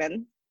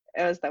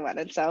 it was the one.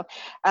 And so,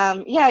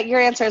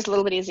 your answer is a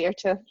little bit easier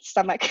to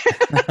stomach,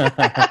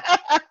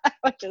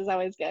 which is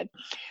always good.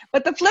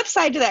 But the flip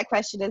side to that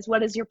question is,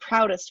 what is your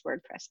proudest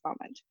WordPress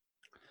moment?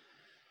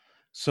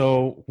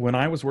 So when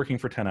I was working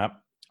for 10up,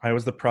 I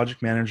was the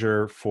project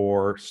manager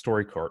for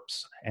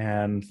StoryCorps,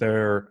 and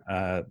they're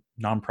a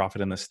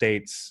nonprofit in the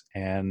States,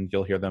 and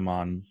you'll hear them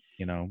on,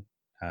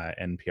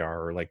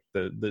 NPR or like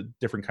the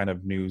different kind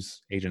of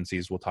news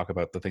agencies will talk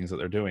about the things that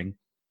they're doing.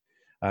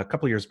 A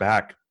couple of years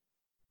back,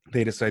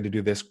 they decided to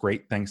do this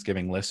Great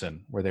Thanksgiving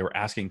Listen, where they were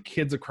asking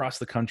kids across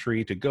the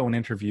country to go and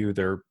interview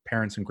their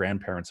parents and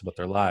grandparents about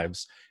their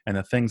lives and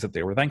the things that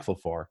they were thankful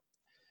for.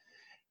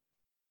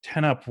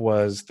 10up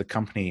was the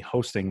company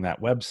hosting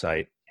that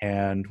website.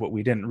 And what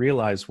we didn't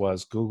realize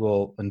was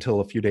Google, until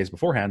a few days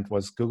beforehand,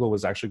 was Google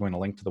was actually going to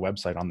link to the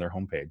website on their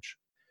homepage.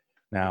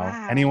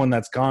 Now, Anyone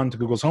that's gone to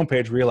Google's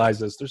homepage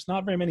realizes there's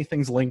not very many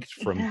things linked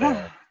from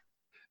there.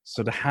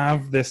 So to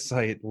have this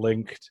site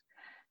linked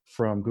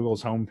from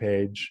Google's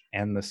homepage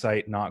and the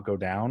site not go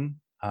down,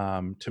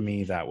 to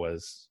me, that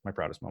was my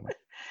proudest moment.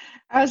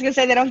 I was going to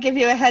say, they don't give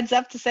you a heads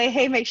up to say,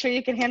 hey, make sure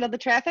you can handle the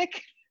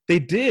traffic. They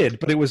did,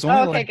 but it was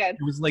only good.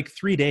 it was like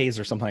 3 days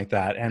or something like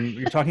that. And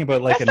you're talking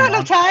about like That's not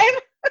enough time.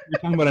 You're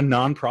talking about a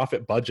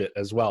nonprofit budget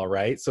as well,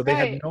 right? So they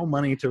Right. had no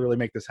money to really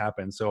make this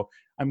happen. So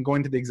I'm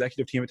going to the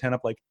executive team at 10up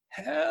like,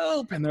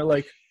 help. And they're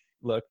like,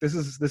 look, this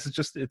is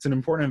just, it's an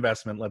important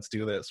investment. Let's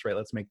do this, right?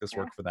 Let's make this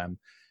work for them.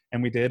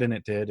 And we did, and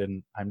it did.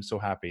 And I'm so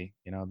happy,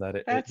 that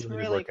it That's really,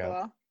 really did work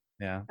cool. out.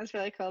 Yeah. That's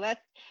really cool. That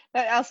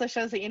also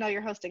shows that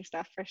you're hosting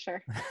stuff for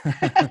sure.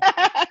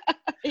 I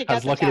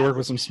was lucky to work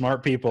with some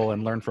smart people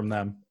and learn from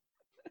them.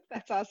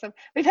 That's awesome.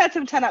 We've had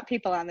some 10up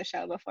people on the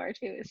show before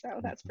too,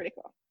 so that's pretty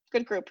cool.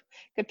 Good group,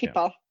 good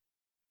people.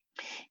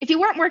 Yeah. If you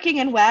weren't working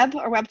in web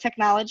or web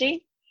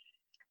technology,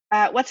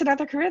 what's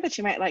another career that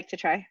you might like to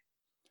try?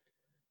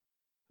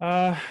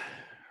 I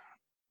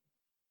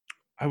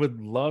would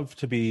love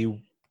to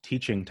be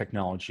teaching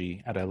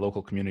technology at a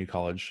local community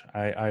college.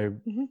 I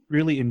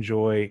really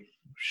enjoy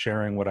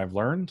sharing what I've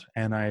learned,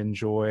 and I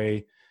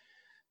enjoy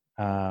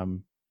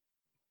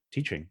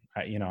teaching.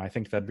 I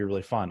think that'd be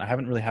really fun. I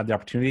haven't really had the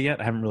opportunity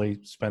yet. I haven't really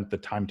spent the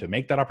time to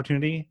make that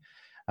opportunity.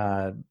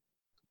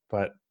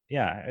 But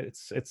yeah,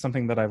 it's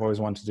something that I've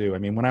always wanted to do. I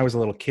mean, when I was a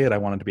little kid, I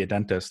wanted to be a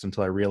dentist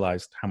until I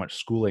realized how much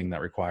schooling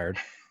that required,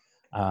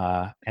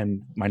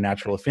 and my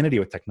natural affinity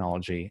with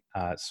technology.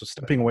 So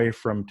stepping away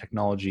from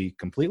technology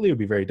completely would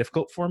be very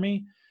difficult for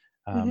me.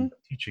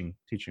 Teaching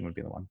would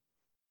be the one.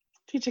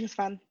 Teaching is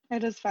fun.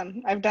 It is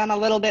fun. I've done a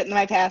little bit in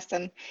my past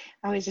and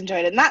I always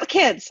enjoyed it. Not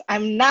kids.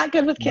 I'm not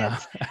good with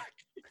kids,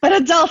 but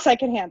adults I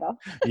can handle.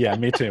 Yeah,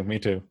 me too.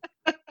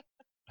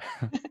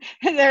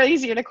 And they're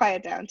easier to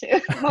quiet down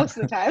too, most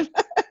of the time.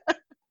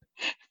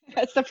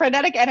 It's the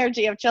frenetic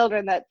energy of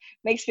children that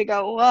makes me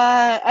go, what?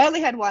 I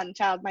only had one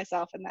child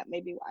myself, and that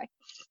may be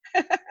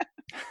why.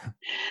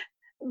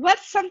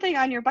 What's something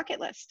on your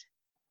bucket list?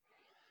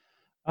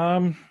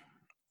 I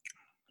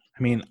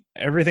mean,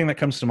 everything that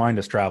comes to mind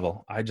is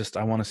travel. I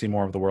want to see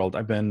more of the world.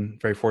 I've been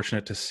very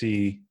fortunate to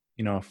see,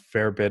 a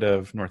fair bit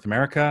of North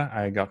America.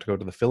 I got to go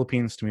to the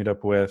Philippines to meet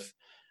up with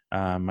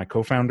my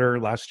co-founder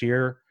last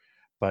year,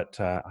 but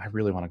I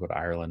really want to go to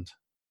Ireland.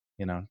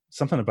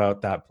 Something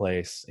about that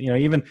place.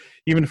 Even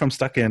if I'm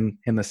stuck in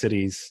the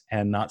cities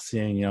and not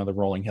seeing, the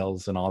rolling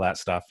hills and all that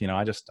stuff,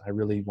 I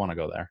really want to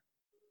go there.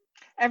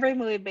 Every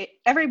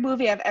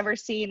movie I've ever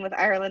seen with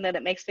Ireland, and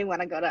it makes me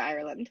want to go to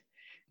Ireland.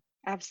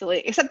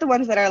 Absolutely. Except the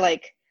ones that are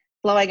like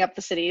blowing up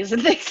the cities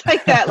and things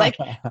like that. Like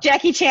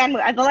Jackie Chan.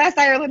 The last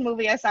Ireland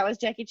movie I saw was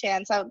Jackie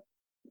Chan. So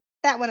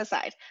that one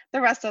aside,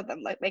 the rest of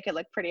them make it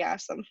look pretty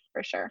awesome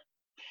for sure.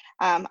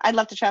 I'd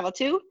love to travel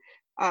too.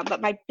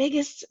 But my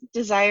biggest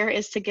desire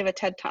is to give a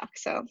TED Talk.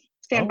 So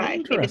stand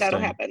by. Maybe that'll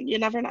happen. You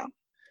never know.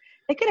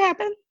 It could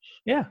happen.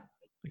 Yeah,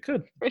 it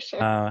could. For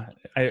sure.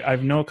 I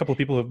know a couple of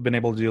people who have been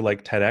able to do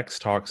like TEDx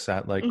talks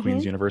at like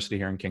Queen's University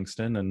here in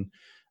Kingston. And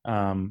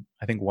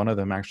I think one of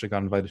them actually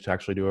got invited to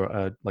actually do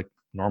a like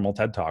normal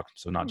TED Talk.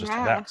 So not just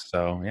TEDx.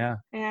 So yeah.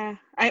 Yeah.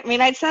 I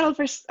mean, I'd settle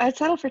for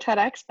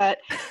TEDx, but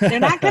they're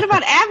not good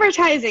about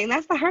advertising.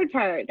 That's the hard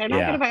part. They're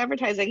not good about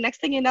advertising.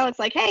 Next thing you know, it's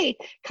like, hey,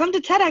 come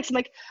to TEDx. I'm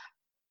like,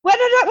 when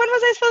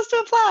was I supposed to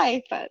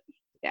apply? But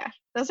yeah,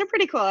 those are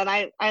pretty cool. And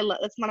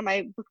that's one of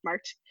my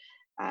bookmarked.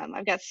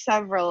 I've got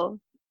several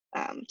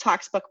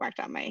talks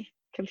bookmarked on my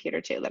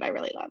computer too that I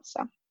really love.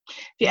 So if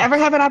you ever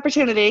have an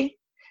opportunity,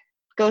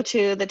 go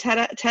to the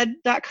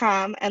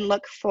TED.com and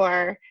look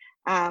for,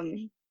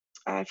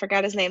 I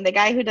forgot his name, the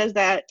guy who does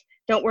that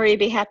Don't Worry,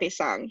 Be Happy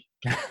song.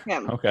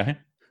 Him. Okay.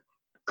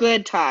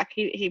 Good talk.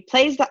 He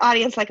plays the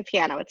audience like a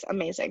piano. It's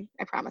amazing.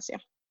 I promise you.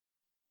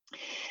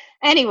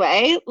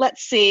 Anyway,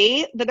 let's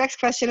see. The next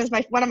question is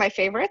one of my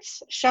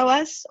favorites. Show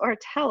us or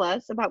tell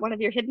us about one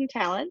of your hidden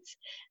talents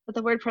that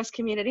the WordPress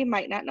community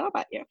might not know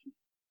about you.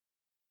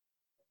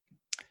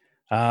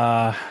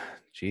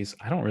 Geez,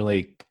 I don't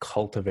really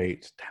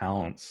cultivate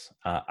talents.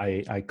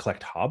 I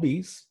collect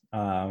hobbies.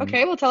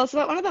 Okay, well, tell us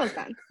about one of those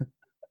then.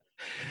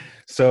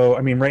 So,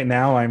 I mean, right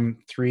now I'm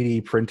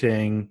 3D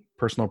printing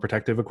personal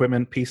protective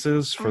equipment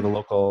pieces for the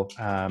local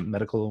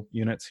medical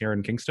units here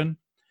in Kingston.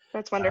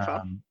 That's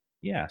wonderful.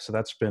 Yeah, so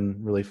that's been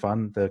really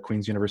fun. The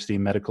Queen's University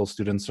medical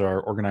students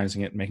are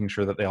organizing it, making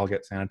sure that they all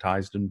get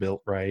sanitized and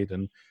built right.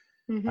 And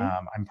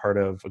I'm part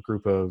of a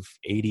group of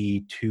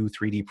 82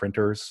 3D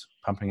printers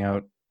pumping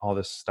out all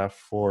this stuff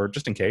for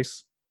just in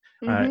case.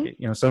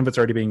 Some of it's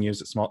already being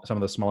used at some of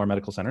the smaller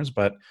medical centers,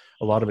 but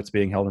a lot of it's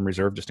being held in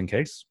reserve just in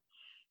case.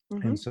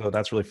 And so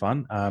that's really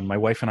fun. My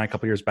wife and I, a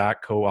couple years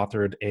back,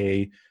 co-authored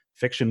a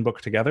fiction book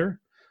together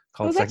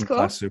called Second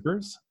Class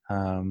Supers.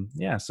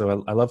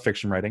 So I love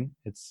fiction writing.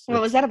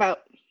 What was that about?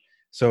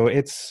 So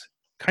it's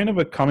kind of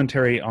a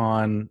commentary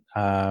on,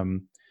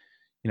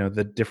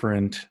 the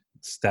different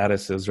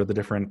statuses or the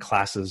different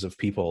classes of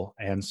people.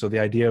 And so the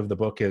idea of the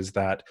book is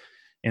that,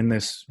 in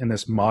this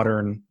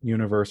modern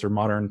universe or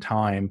modern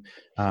time,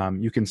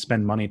 you can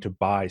spend money to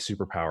buy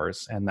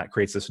superpowers, and that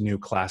creates this new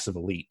class of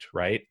elite,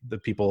 right? The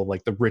people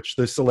like the rich,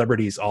 the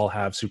celebrities all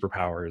have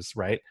superpowers,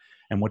 right?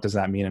 And what does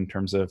that mean in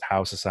terms of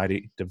how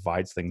society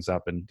divides things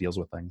up and deals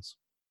with things?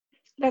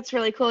 That's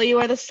really cool. You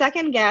are the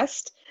second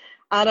guest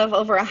out of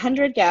over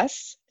 100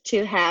 guests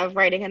to have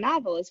writing a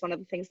novel is one of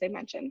the things they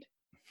mentioned.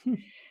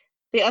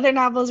 The other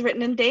novel is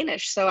written in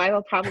Danish, so I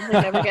will probably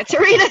never get to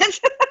read it.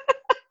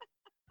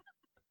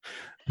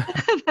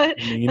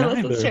 But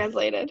unless it's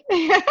translated.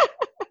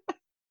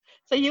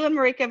 So you and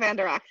Marika van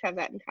der Acht have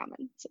that in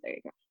common. So there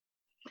you go.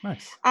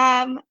 Nice.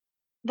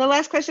 The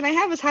last question I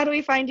have is, how do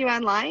we find you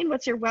online?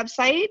 What's your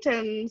website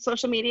and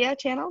social media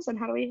channels, and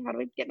how do we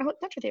get in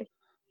touch with you?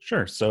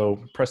 Sure. So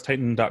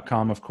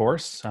PressTitan.com, of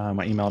course.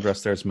 My email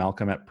address there is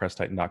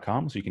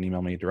malcolm@PressTitan.com, so you can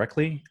email me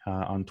directly.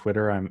 On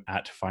Twitter, I'm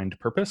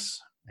 @FindPurpose,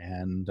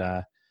 and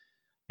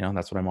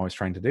that's what I'm always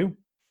trying to do.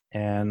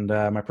 And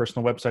my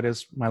personal website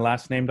is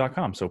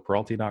mylastname.com, so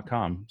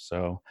Peralty.com.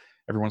 So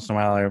every once in a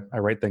while, I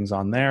write things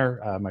on there.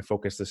 My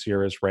focus this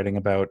year is writing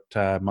about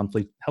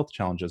monthly health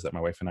challenges that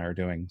my wife and I are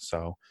doing.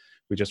 So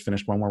we just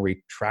finished one where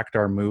we tracked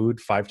our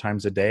mood 5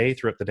 times a day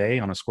throughout the day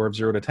on a score of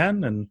 0 to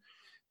 10, and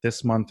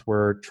this month,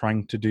 we're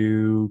trying to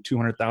do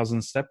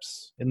 200,000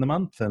 steps in the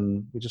month,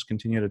 and we just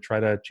continue to try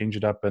to change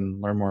it up and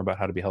learn more about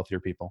how to be healthier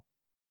people.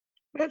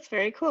 That's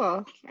very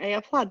cool. I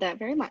applaud that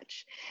very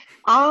much.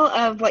 All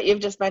of what you've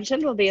just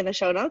mentioned will be in the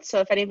show notes, so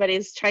if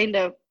anybody's trying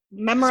to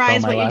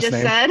memorize what you just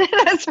said,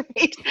 that's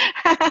right,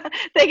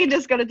 they can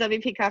just go to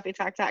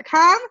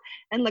wpcoffeetalk.com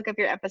and look up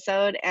your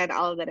episode, and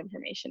all of that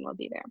information will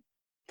be there.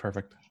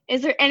 Perfect.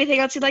 Is there anything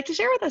else you'd like to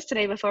share with us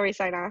today before we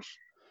sign off?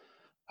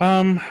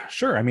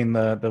 Sure. I mean,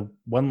 the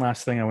one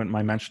last thing I wouldn't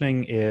mind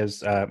mentioning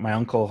is my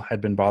uncle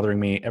had been bothering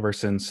me ever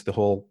since the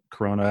whole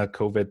Corona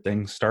COVID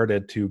thing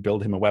started to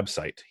build him a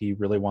website. He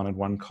really wanted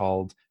one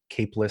called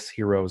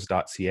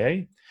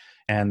capelessheroes.ca.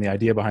 And the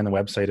idea behind the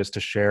website is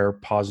to share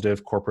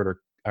positive corporate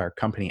or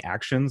company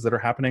actions that are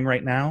happening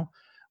right now.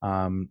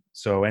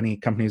 So any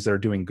companies that are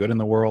doing good in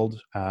the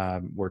world,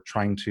 we're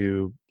trying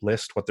to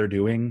list what they're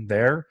doing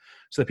there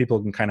so that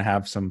people can kind of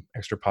have some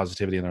extra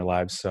positivity in their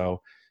lives. So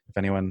if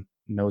anyone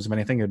knows of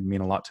anything, it'd mean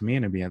a lot to me,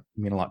 and it'd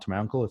mean a lot to my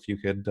uncle if you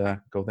could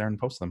go there and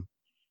post them.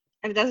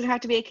 And it doesn't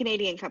have to be a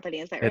Canadian company,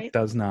 is that right? It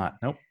does not.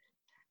 Nope.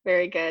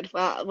 Very good.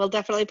 Well, we'll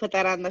definitely put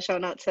that on the show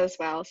notes as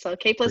well. So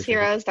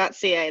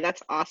capelessheroes.ca.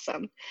 That's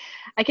awesome.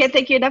 I can't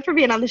thank you enough for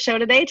being on the show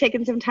today,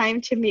 taking some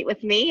time to meet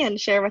with me and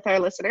share with our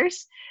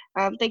listeners.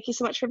 Thank you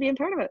so much for being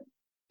part of it.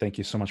 Thank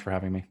you so much for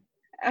having me.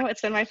 Oh,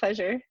 it's been my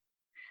pleasure.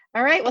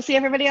 All right. We'll see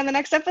everybody on the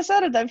next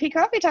episode of WP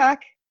Coffee Talk.